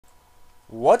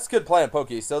What's good,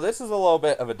 PlanetPoke? So this is a little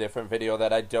bit of a different video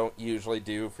that I don't usually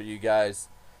do for you guys.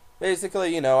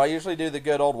 Basically, I usually do the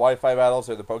good old Wi-Fi battles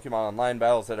or the Pokemon Online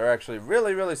battles that are actually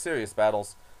really, really serious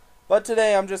battles. But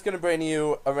today I'm just going to bring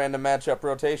you a random matchup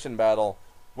rotation battle,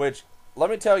 which, let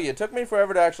me tell you, it took me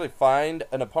forever to actually find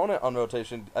an opponent on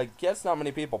rotation. I guess not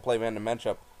many people play random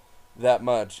matchup that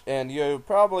much. And you're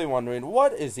probably wondering,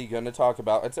 what is he going to talk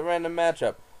about? It's a random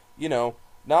matchup.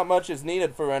 Not much is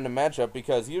needed for random matchup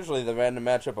because usually the random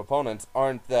matchup opponents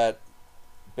aren't that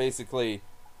basically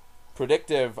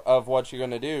predictive of what you're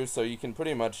going to do, so you can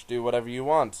pretty much do whatever you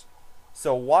want.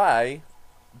 So why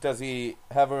does he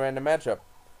have a random matchup?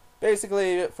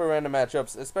 Basically, for random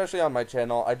matchups, especially on my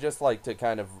channel, I just like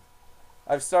to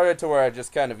I've started to where I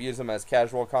just kind of use them as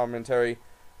casual commentary.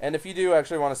 And if you do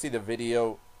actually want to see the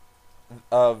video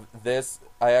of this,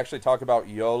 I actually talk about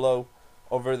YOLO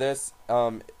over this,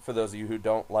 for those of you who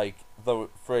don't like the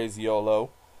phrase YOLO.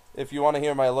 If you want to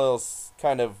hear my little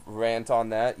kind of rant on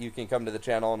that, you can come to the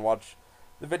channel and watch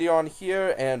the video on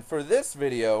here. And for this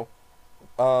video,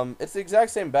 it's the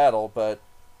exact same battle, but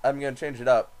I'm going to change it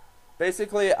up.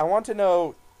 Basically, I want to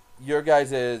know your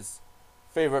guys'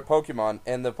 favorite Pokemon,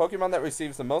 and the Pokemon that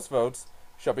receives the most votes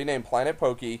shall be named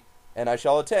PlanetPoke, and I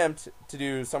shall attempt to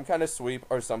do some kind of sweep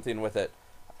or something with it.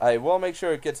 I will make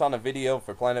sure it gets on a video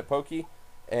for PlanetPoke.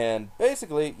 And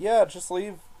basically, yeah, just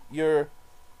leave your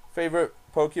favorite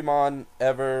Pokemon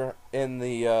ever in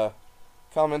the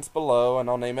comments below, and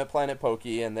I'll name it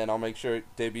PlanetPoke, and then I'll make sure it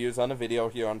debuts on a video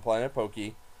here on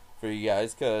PlanetPoke for you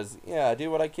guys, because, yeah, I do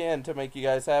what I can to make you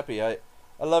guys happy. I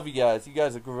love you guys. You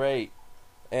guys are great,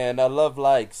 and I love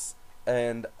likes,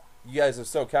 and you guys are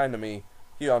so kind to me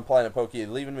here on PlanetPoke,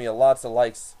 leaving me lots of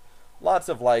likes,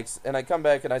 and I come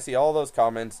back and I see all those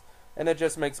comments, and it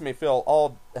just makes me feel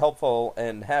all helpful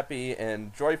and happy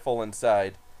and joyful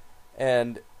inside.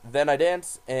 And then I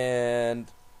dance, and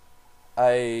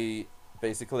I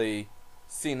basically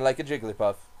sing like a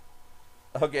Jigglypuff.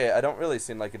 Okay, I don't really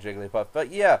sing like a Jigglypuff,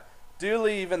 but yeah, do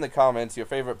leave in the comments your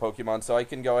favorite Pokemon so I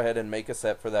can go ahead and make a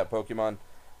set for that Pokemon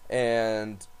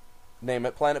and name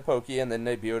it PlanetPoke and then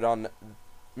debut it on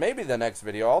maybe the next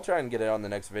video. I'll try and get it on the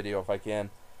next video if I can.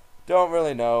 Don't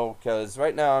really know, because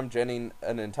right now I'm genning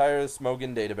an entire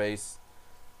Smogon database,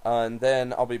 and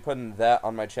then I'll be putting that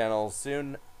on my channel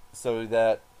soon, so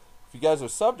that if you guys are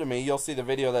subbed to me, you'll see the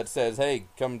video that says, hey,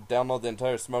 come download the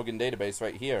entire Smogon database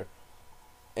right here.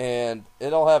 And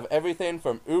it'll have everything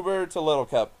from Uber to Little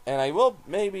Cup, and I will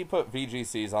maybe put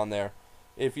VGCs on there,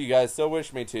 if you guys so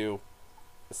wish me to.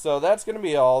 So that's going to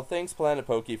be all. Thanks,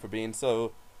 PlanetPoke, for being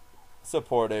so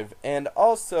supportive, and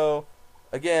also,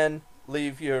 again,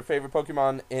 leave your favorite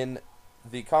Pokemon in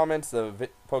the comments. The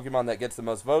Pokemon that gets the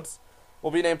most votes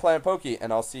will be named PlanetPoke,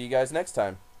 and I'll see you guys next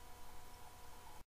time.